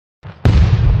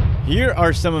Here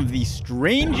are some of the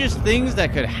strangest things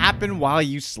that could happen while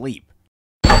you sleep.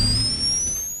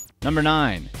 Number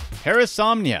 9.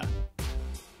 Parasomnia.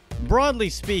 Broadly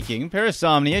speaking,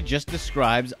 parasomnia just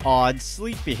describes odd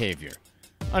sleep behavior.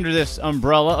 Under this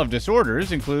umbrella of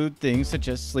disorders include things such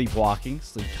as sleepwalking,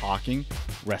 sleep talking,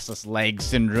 restless leg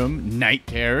syndrome, night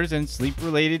terrors, and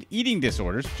sleep-related eating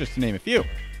disorders, just to name a few.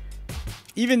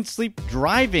 Even sleep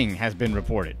driving has been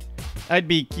reported. I'd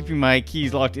be keeping my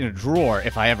keys locked in a drawer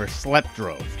if I ever slept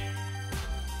drove.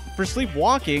 For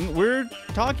sleepwalking, we're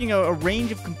talking a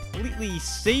range of completely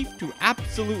safe to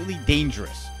absolutely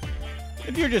dangerous.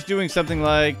 If you're just doing something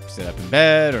like sit up in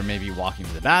bed or maybe walking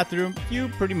to the bathroom, you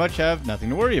pretty much have nothing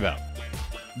to worry about.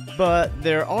 But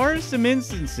there are some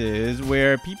instances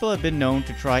where people have been known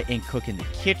to try and cook in the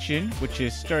kitchen, which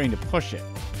is starting to push it.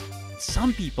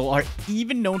 Some people are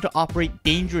even known to operate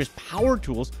dangerous power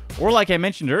tools, or like I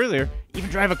mentioned earlier, even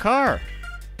drive a car.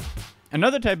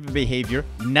 Another type of behavior,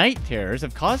 night terrors,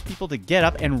 have caused people to get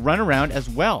up and run around as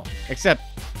well, except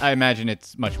I imagine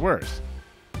it's much worse.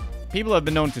 People have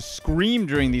been known to scream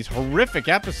during these horrific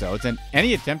episodes, and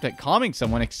any attempt at calming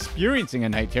someone experiencing a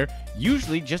night terror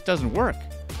usually just doesn't work.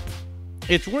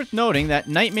 It's worth noting that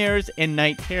nightmares and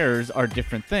night terrors are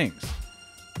different things.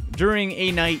 During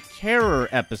a night terror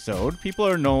episode, people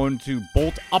are known to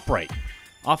bolt upright.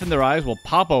 Often their eyes will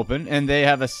pop open, and they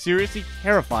have a seriously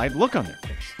terrified look on their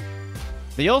face.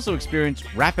 They also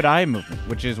experience rapid eye movement,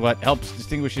 which is what helps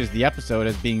distinguishes the episode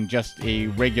as being just a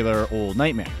regular old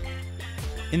nightmare.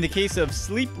 In the case of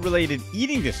sleep-related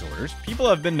eating disorders, people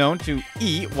have been known to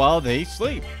eat while they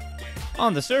sleep.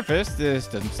 On the surface, this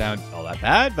doesn't sound all that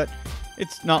bad, but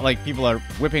it's not like people are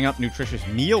whipping up nutritious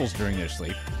meals during their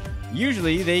sleep.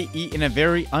 Usually, they eat in a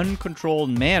very uncontrolled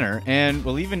manner and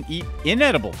will even eat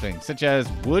inedible things, such as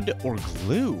wood or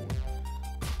glue.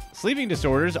 Sleeping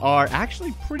disorders are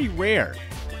actually pretty rare.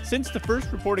 Since the first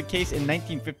reported case in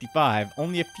 1955,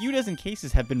 only a few dozen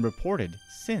cases have been reported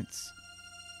since.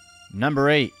 Number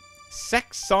 8.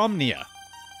 Sexsomnia.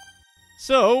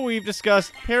 So, we've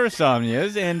discussed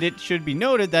parasomnias, and it should be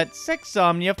noted that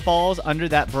sexsomnia falls under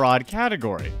that broad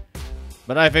category.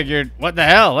 But I figured, what the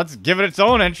hell, let's give it its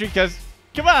own entry, because,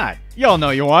 come on, y'all know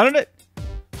you wanted it.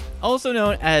 Also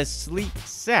known as sleep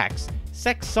sex,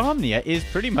 sexsomnia is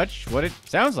pretty much what it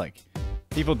sounds like.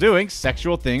 People doing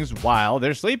sexual things while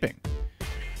they're sleeping.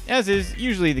 As is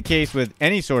usually the case with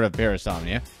any sort of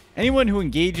parasomnia, anyone who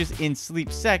engages in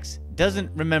sleep sex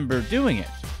doesn't remember doing it.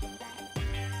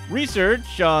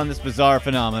 Research on this bizarre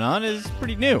phenomenon is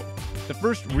pretty new. The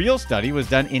first real study was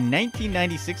done in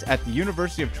 1996 at the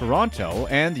University of Toronto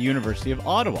and the University of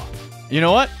Ottawa. You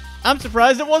know what? I'm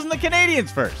surprised it wasn't the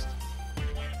Canadians first.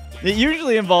 It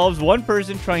usually involves one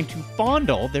person trying to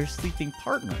fondle their sleeping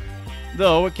partner,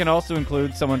 though it can also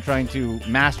include someone trying to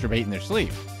masturbate in their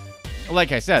sleep.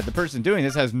 Like I said, the person doing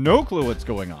this has no clue what's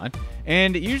going on,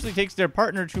 and it usually takes their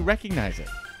partner to recognize it.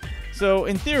 So,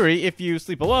 in theory, if you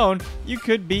sleep alone, you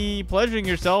could be pleasuring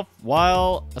yourself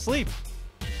while asleep.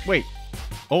 Wait,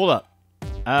 hold up.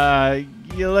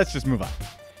 Yeah, let's just move on.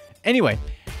 Anyway,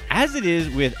 as it is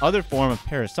with other forms of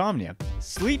parasomnia,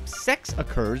 sleep sex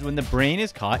occurs when the brain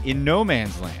is caught in no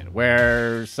man's land,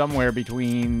 where somewhere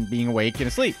between being awake and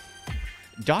asleep.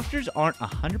 Doctors aren't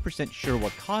 100% sure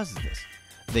what causes this.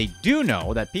 They do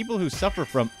know that people who suffer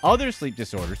from other sleep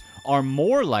disorders are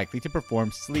more likely to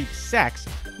perform sleep sex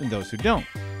than those who don't.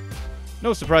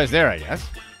 No surprise there, I guess.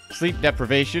 Sleep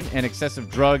deprivation and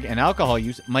excessive drug and alcohol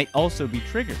use might also be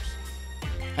triggers.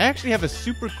 I actually have a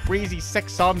super crazy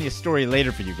sexsomnia story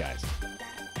later for you guys.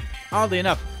 Oddly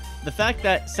enough, the fact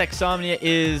that sexsomnia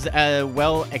is a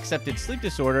well-accepted sleep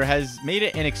disorder has made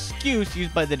it an excuse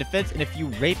used by the defense in a few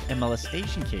rape and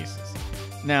molestation cases.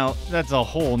 Now, that's a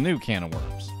whole new can of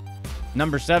worms.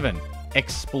 Number 7.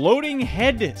 Exploding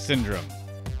head syndrome.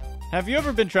 Have you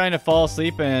ever been trying to fall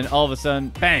asleep and all of a sudden,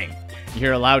 bang, you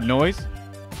hear a loud noise,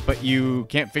 but you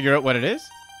can't figure out what it is?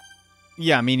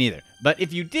 Yeah, me neither. But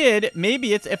if you did,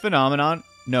 maybe it's a phenomenon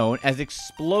known as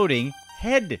exploding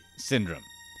head syndrome.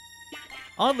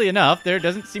 Oddly enough, there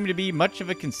doesn't seem to be much of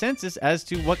a consensus as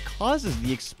to what causes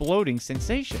the exploding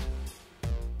sensation.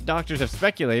 Doctors have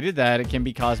speculated that it can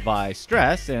be caused by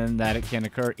stress and that it can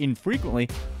occur infrequently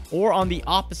or on the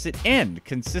opposite end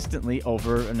consistently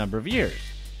over a number of years.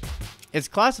 It's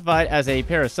classified as a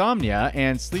parasomnia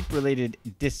and sleep-related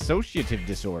dissociative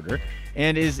disorder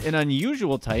and is an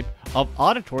unusual type of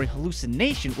auditory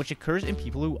hallucination which occurs in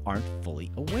people who aren't fully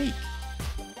awake.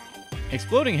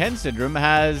 Exploding head syndrome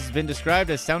has been described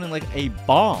as sounding like a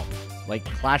bomb, like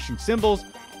clashing cymbals,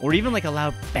 or even like a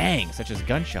loud bang, such as a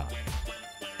gunshot.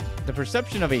 the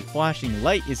perception of a flashing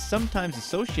light is sometimes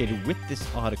associated with this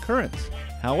odd occurrence.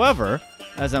 However,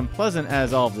 as unpleasant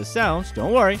as all of this sounds,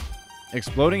 don't worry.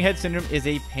 Exploding head syndrome is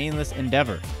a painless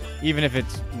endeavor, even if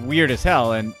it's weird as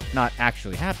hell and not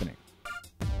actually happening.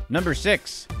 Number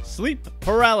 6, sleep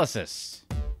paralysis.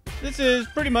 This is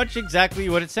pretty much exactly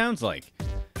what it sounds like.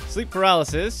 Sleep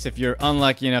paralysis, if you're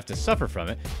unlucky enough to suffer from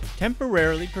it,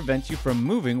 temporarily prevents you from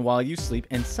moving while you sleep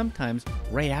and sometimes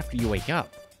right after you wake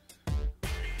up.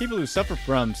 People who suffer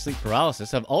from sleep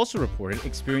paralysis have also reported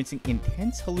experiencing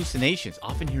intense hallucinations,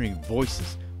 often hearing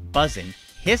voices, buzzing,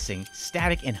 hissing,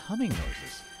 static, and humming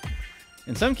noises.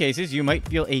 In some cases, you might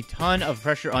feel a ton of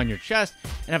pressure on your chest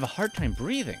and have a hard time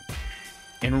breathing.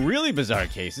 In really bizarre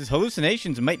cases,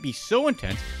 hallucinations might be so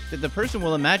intense that the person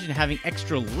will imagine having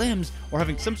extra limbs or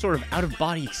having some sort of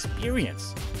out-of-body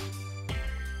experience.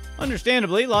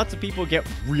 Understandably, lots of people get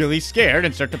really scared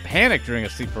and start to panic during a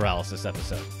sleep paralysis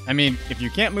episode. I mean, if you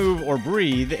can't move or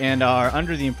breathe and are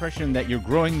under the impression that you're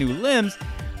growing new limbs,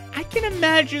 I can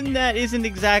imagine that isn't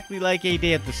exactly like a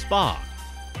day at the spa.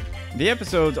 The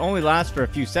episodes only last for a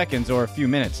few seconds or a few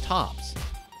minutes tops.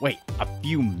 Wait, a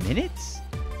few minutes?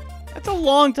 That's a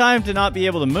long time to not be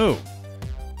able to move.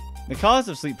 The cause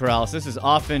of sleep paralysis is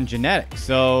often genetic,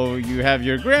 so you have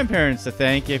your grandparents to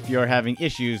thank if you're having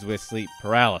issues with sleep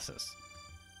paralysis.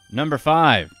 Number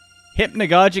 5,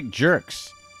 hypnagogic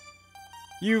jerks.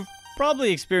 You've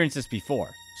probably experienced this before,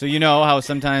 so you know how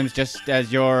sometimes just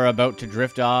as you're about to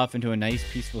drift off into a nice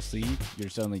peaceful sleep, you're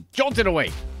suddenly jolted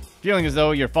awake, feeling as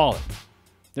though you're falling.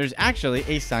 There's actually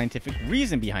a scientific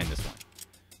reason behind this one.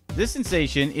 This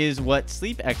sensation is what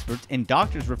sleep experts and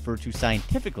doctors refer to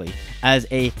scientifically as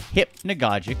a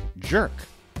hypnagogic jerk.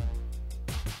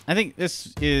 I think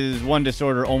this is one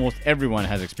disorder almost everyone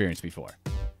has experienced before.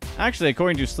 Actually,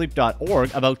 according to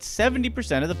sleep.org, about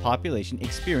 70% of the population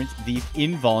experience these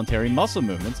involuntary muscle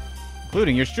movements,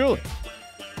 including yours truly.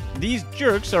 These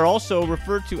jerks are also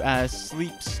referred to as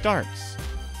sleep starts.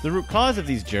 The root cause of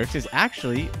these jerks is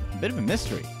actually a bit of a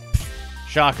mystery.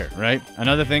 Shocker, right?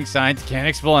 Another thing science can't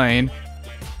explain.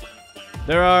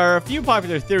 There are a few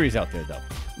popular theories out there, though.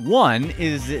 One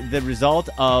is the result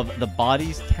of the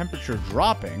body's temperature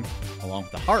dropping, along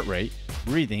with the heart rate,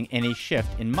 breathing, and a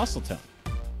shift in muscle tone.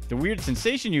 The weird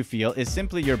sensation you feel is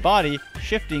simply your body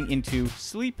shifting into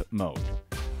sleep mode.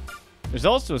 There's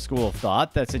also a school of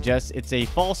thought that suggests it's a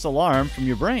false alarm from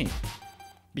your brain.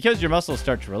 Because your muscles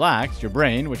start to relax, your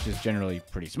brain, which is generally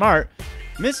pretty smart,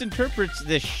 misinterprets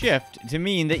this shift to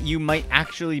mean that you might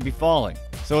actually be falling.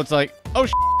 So it's like, oh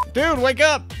dude, wake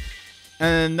up!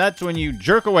 And that's when you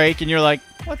jerk awake and you're like,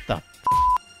 what the f?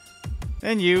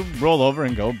 And you roll over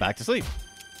and go back to sleep.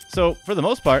 So for the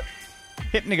most part,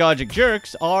 hypnagogic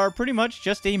jerks are pretty much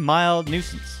just a mild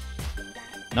nuisance.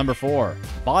 Number 4,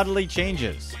 bodily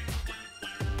changes.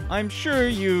 I'm sure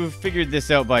you've figured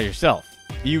this out by yourself.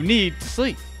 You need to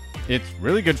sleep. It's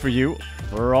really good for you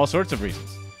for all sorts of reasons.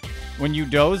 When you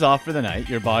doze off for the night,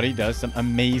 your body does some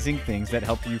amazing things that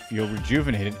help you feel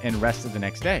rejuvenated and rested the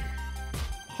next day.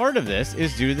 Part of this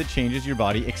is due to the changes your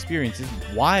body experiences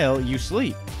while you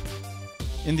sleep.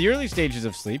 In the early stages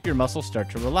of sleep, your muscles start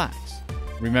to relax.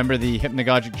 Remember the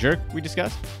hypnagogic jerk we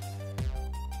discussed?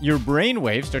 Your brain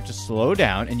waves start to slow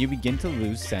down and you begin to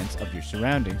lose sense of your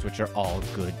surroundings, which are all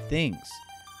good things.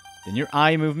 Then your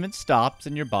eye movement stops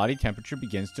and your body temperature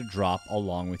begins to drop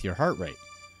along with your heart rate.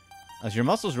 As your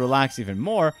muscles relax even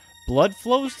more, blood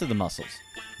flows to the muscles.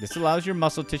 This allows your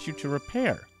muscle tissue to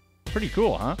repair. Pretty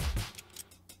cool, huh?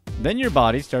 Then your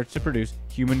body starts to produce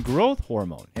human growth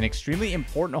hormone, an extremely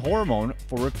important hormone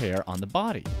for repair on the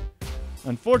body.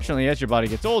 Unfortunately, as your body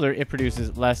gets older, it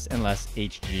produces less and less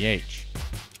HGH.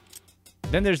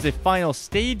 Then there's the final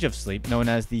stage of sleep known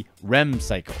as the REM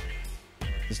cycle.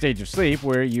 The stage of sleep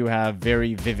where you have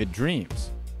very vivid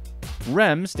dreams.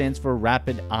 REM stands for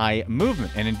rapid eye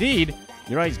movement, and indeed,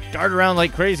 your eyes dart around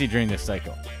like crazy during this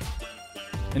cycle.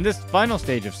 In this final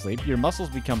stage of sleep, your muscles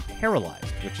become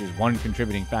paralyzed, which is one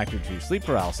contributing factor to sleep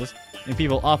paralysis, and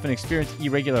people often experience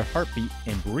irregular heartbeat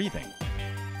and breathing.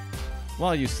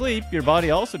 While you sleep, your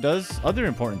body also does other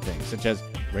important things, such as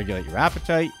regulate your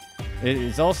appetite. It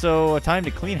is also a time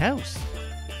to clean house.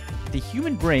 The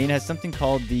human brain has something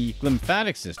called the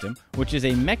lymphatic system, which is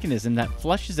a mechanism that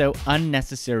flushes out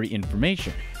unnecessary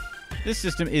information. This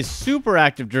system is super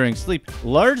active during sleep,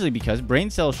 largely because brain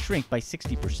cells shrink by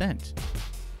 60%.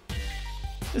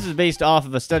 This is based off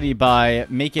of a study by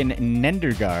Maken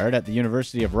Nendergaard at the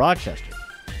University of Rochester.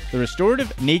 The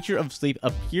restorative nature of sleep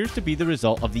appears to be the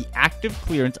result of the active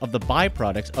clearance of the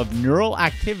byproducts of neural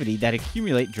activity that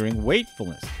accumulate during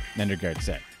wakefulness, Nendergaard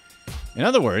said. In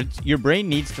other words, your brain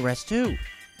needs to rest too.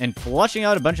 And flushing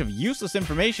out a bunch of useless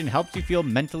information helps you feel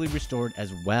mentally restored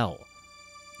as well.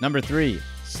 Number 3,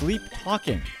 sleep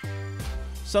talking.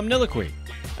 Somniloquy.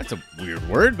 That's a weird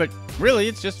word, but really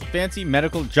it's just fancy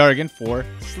medical jargon for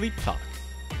sleep talk.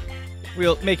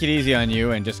 We'll make it easy on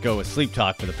you and just go with sleep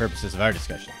talk for the purposes of our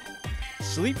discussion.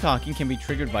 Sleep talking can be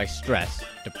triggered by stress,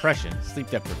 depression, sleep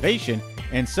deprivation,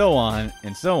 and so on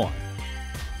and so on.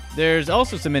 There's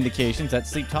also some indications that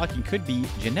sleep talking could be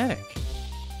genetic.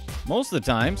 Most of the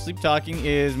time, sleep talking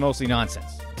is mostly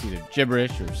nonsense. It's either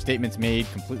gibberish or statements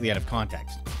made completely out of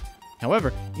context.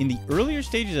 However, in the earlier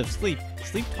stages of sleep,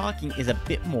 sleep talking is a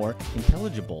bit more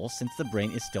intelligible since the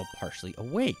brain is still partially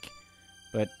awake.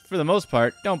 But for the most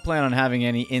part, don't plan on having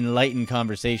any enlightened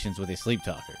conversations with a sleep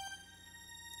talker.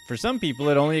 For some people,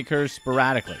 it only occurs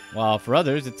sporadically, while for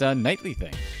others, it's a nightly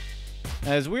thing.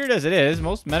 As weird as it is,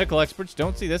 most medical experts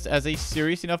don't see this as a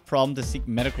serious enough problem to seek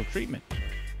medical treatment.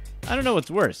 I don't know what's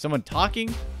worse, someone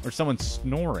talking or someone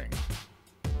snoring.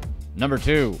 Number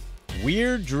 2,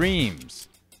 weird dreams.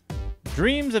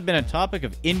 Dreams have been a topic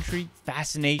of intrigue,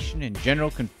 fascination, and general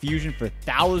confusion for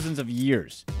thousands of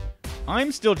years.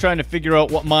 I'm still trying to figure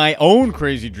out what my own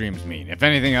crazy dreams mean, if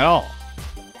anything at all.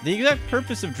 The exact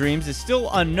purpose of dreams is still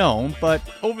unknown, but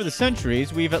over the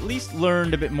centuries, we've at least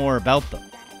learned a bit more about them.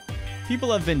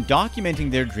 People have been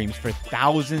documenting their dreams for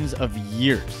thousands of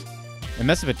years. In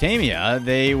Mesopotamia,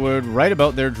 they would write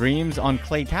about their dreams on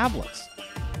clay tablets.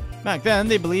 Back then,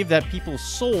 they believed that people's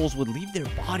souls would leave their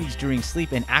bodies during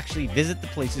sleep and actually visit the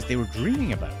places they were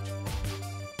dreaming about.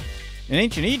 In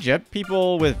ancient Egypt,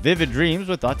 people with vivid dreams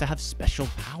were thought to have special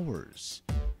powers.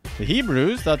 The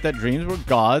Hebrews thought that dreams were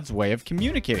God's way of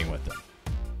communicating with them.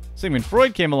 Sigmund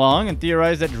Freud came along and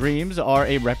theorized that dreams are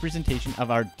a representation of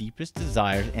our deepest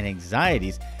desires and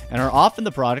anxieties and are often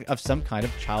the product of some kind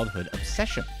of childhood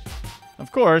obsession.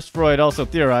 Of course, Freud also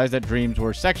theorized that dreams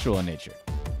were sexual in nature.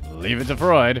 Leave it to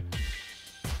Freud.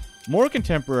 More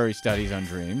contemporary studies on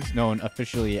dreams, known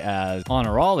officially as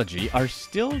oneirology, are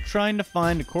still trying to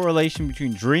find a correlation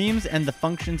between dreams and the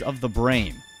functions of the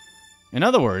brain. In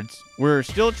other words, we're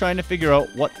still trying to figure out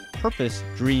what purpose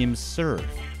dreams serve.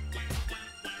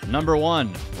 Number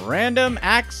 1, random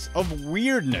acts of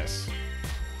weirdness.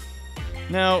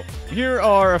 Now, here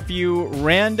are a few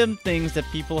random things that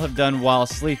people have done while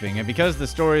sleeping, and because the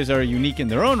stories are unique in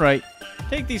their own right,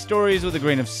 take these stories with a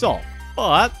grain of salt,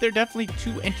 but they're definitely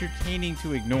too entertaining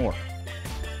to ignore.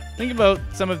 Think about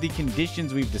some of the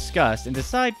conditions we've discussed and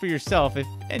decide for yourself if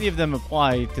any of them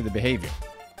apply to the behavior.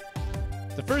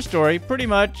 The first story pretty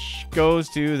much goes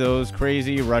to those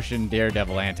crazy Russian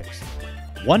daredevil antics.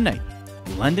 One night,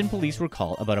 London police were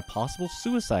called about a possible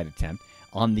suicide attempt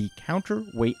on the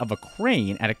counterweight of a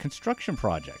crane at a construction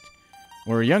project,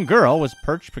 where a young girl was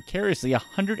perched precariously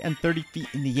 130 feet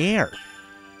in the air.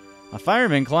 A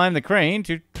fireman climbed the crane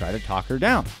to try to talk her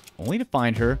down, only to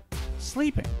find her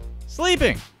sleeping.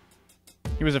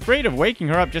 He was afraid of waking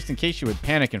her up just in case she would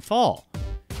panic and fall.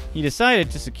 He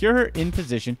decided to secure her in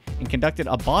position and conducted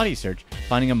a body search,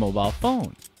 finding a mobile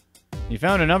phone. He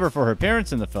found a number for her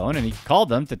parents in the phone, and he called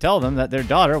them to tell them that their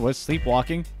daughter was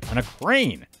sleepwalking on a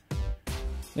crane.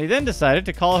 They then decided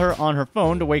to call her on her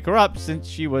phone to wake her up since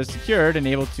she was secured and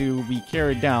able to be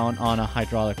carried down on a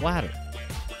hydraulic ladder.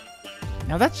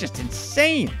 Now that's just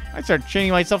insane! I'd start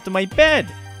chaining myself to my bed!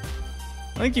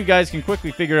 I think you guys can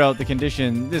quickly figure out the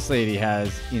condition this lady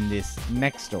has in this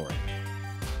next story.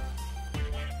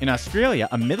 In Australia,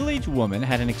 a middle-aged woman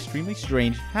had an extremely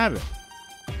strange habit.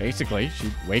 Basically,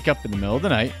 she'd wake up in the middle of the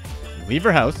night, leave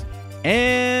her house,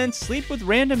 and sleep with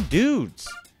random dudes.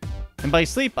 And by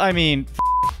sleep, I mean,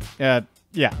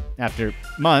 after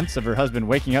months of her husband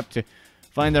waking up to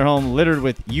find their home littered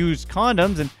with used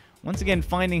condoms and once again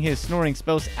finding his snoring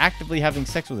spouse actively having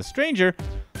sex with a stranger,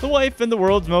 the wife and the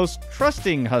world's most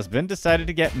trusting husband decided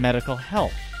to get medical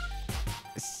help.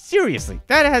 Seriously,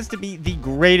 that has to be the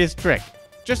greatest trick.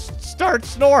 Just start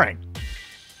snoring.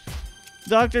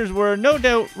 Doctors were no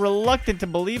doubt reluctant to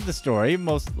believe the story,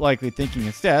 most likely thinking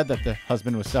instead that the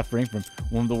husband was suffering from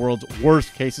one of the world's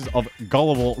worst cases of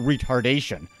gullible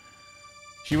retardation.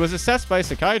 She was assessed by a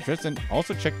psychiatrist and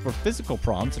also checked for physical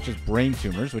problems such as brain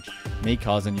tumors, which may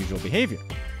cause unusual behavior.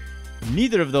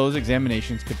 Neither of those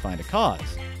examinations could find a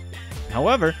cause.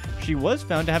 However, she was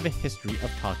found to have a history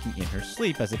of talking in her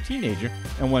sleep as a teenager,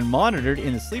 and when monitored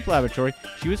in the sleep laboratory,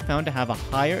 she was found to have a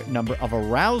higher number of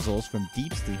arousals from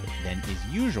deep sleep than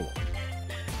is usual.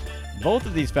 Both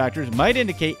of these factors might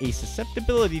indicate a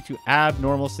susceptibility to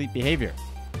abnormal sleep behavior.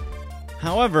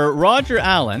 However, Roger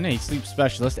Allen, a sleep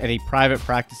specialist at a private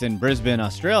practice in Brisbane,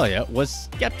 Australia, was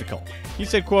skeptical. He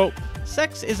said, quote,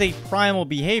 "Sex is a primal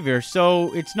behavior,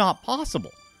 so it's not possible.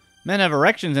 Men have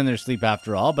erections in their sleep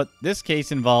after all, but this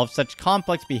case involves such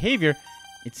complex behavior,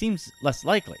 it seems less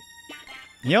likely.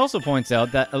 He also points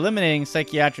out that eliminating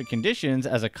psychiatric conditions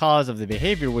as a cause of the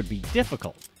behavior would be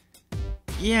difficult.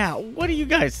 Yeah, what do you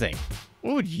guys think?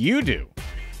 What would you do?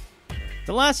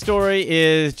 The last story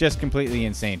is just completely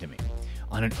insane to me.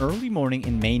 On an early morning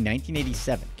in May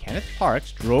 1987, Kenneth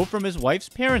Parks drove from his wife's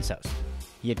parents' house.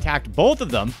 He attacked both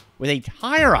of them with a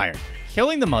tire iron,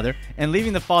 killing the mother and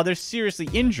leaving the father seriously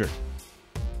injured.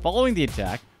 Following the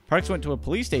attack, Parks went to a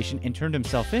police station and turned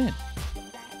himself in.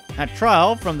 At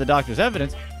trial, from the doctor's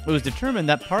evidence, it was determined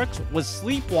that Parks was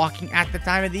sleepwalking at the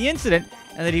time of the incident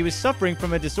and that he was suffering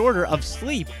from a disorder of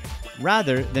sleep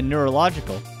rather than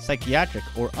neurological, psychiatric,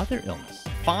 or other illness.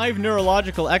 5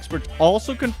 neurological experts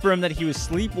also confirmed that he was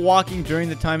sleepwalking during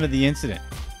the time of the incident.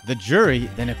 The jury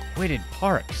then acquitted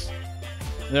Parks.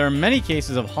 There are many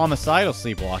cases of homicidal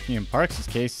sleepwalking, and Parks'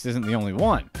 case isn't the only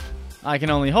one. I can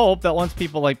only hope that once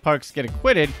people like Parks get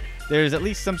acquitted, there's at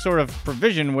least some sort of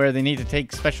provision where they need to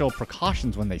take special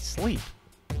precautions when they sleep.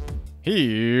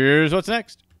 Here's what's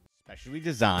next. Specially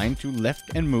designed to lift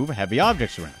and move heavy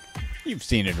objects around. You've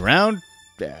seen it around,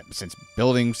 since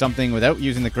building something without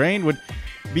using the crane would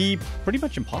be pretty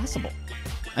much impossible.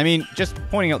 I mean, just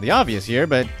pointing out the obvious here,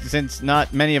 but since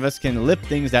not many of us can lift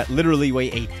things that literally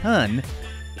weigh a ton,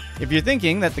 if you're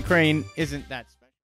thinking that the crane isn't that